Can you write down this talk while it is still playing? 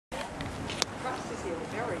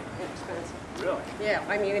Yeah,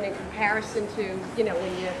 I mean, in comparison to, you know,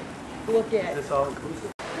 when you look at... Is this all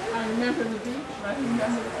inclusive? I remember the beach, I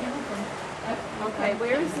remember the people. Okay,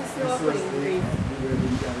 where is this snorkeling reef?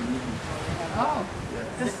 Oh,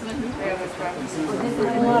 this is the new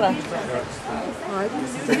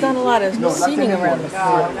There's not a lot of seating around the pool.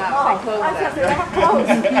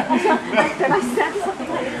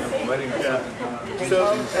 So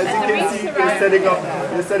as you can see, they're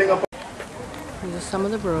setting up. These are some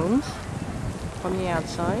of the rooms from the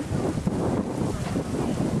outside.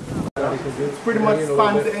 It's pretty much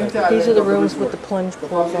spans the entire. These are the rooms with the plunge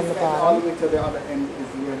pools on the All bottom. the way to the other end is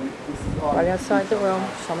where this is all. Right outside the room,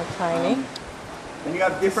 some are tiny. And you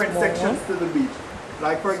have different Small sections to the beach.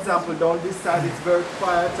 Like for example, down this side it's very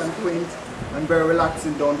quiet and quaint and very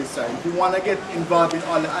relaxing down this side. If you want to get involved in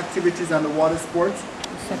all the activities and the water sports,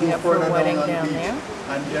 Setting go up for further a wedding down on down the beach. there.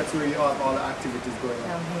 And that's where you have all the activities going on.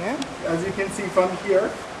 Down here. As you can see from here,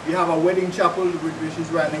 you have a wedding chapel which is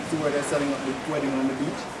right next to where they're setting up the wedding on the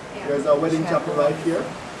beach. There's a wedding chapel right here.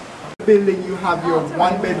 The building you have your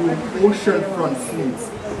one-bedroom oceanfront suites.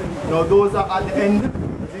 Now those are at the end.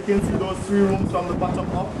 As you can see, those 3 rooms from the bottom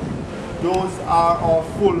up. Those are our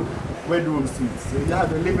full bedroom suites. So you have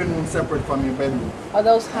the living room separate from your bedroom. Are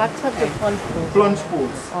those hot tubs or plunge pools? Plunge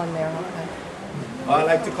pools. On there, okay. I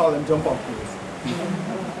like to call them jump-up pools.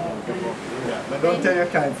 Yeah, but don't tell your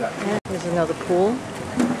clients that. Here's another pool.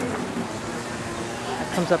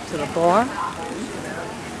 That comes up to the bar.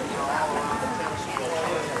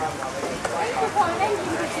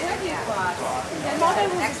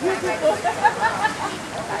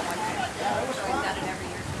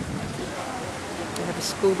 They have a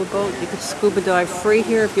scuba boat. You can scuba dive free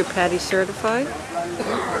here if you're PADI certified.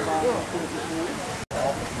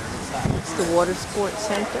 It's the Water Sports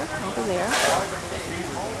Center over there.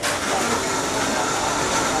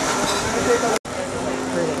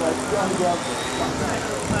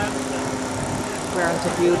 Grounds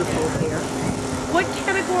are beautiful here. What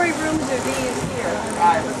category rooms are these here?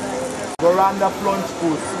 Veranda plunge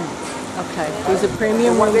pool suites. Okay, these are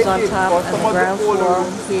premium rooms on top, and the ground floor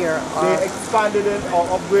here They are expanded it or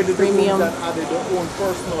upgraded Premium the rooms and added their own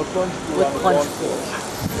personal plunge pool. with on the plunge ground floor.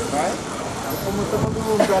 pools. Right? And some of the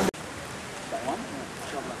rooms on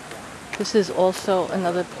This is also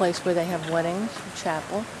another place where they have weddings, a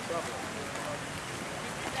chapel.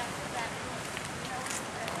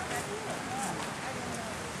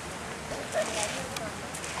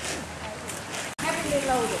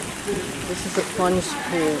 This is the plunge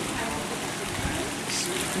pool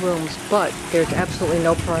rooms, but there's absolutely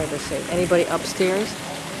no privacy. Anybody upstairs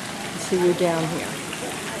can see you down here.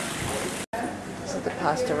 This is the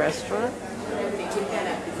pasta restaurant.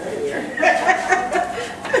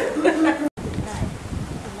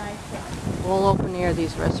 All open air,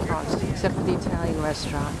 these restaurants, except for the Italian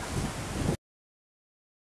restaurant.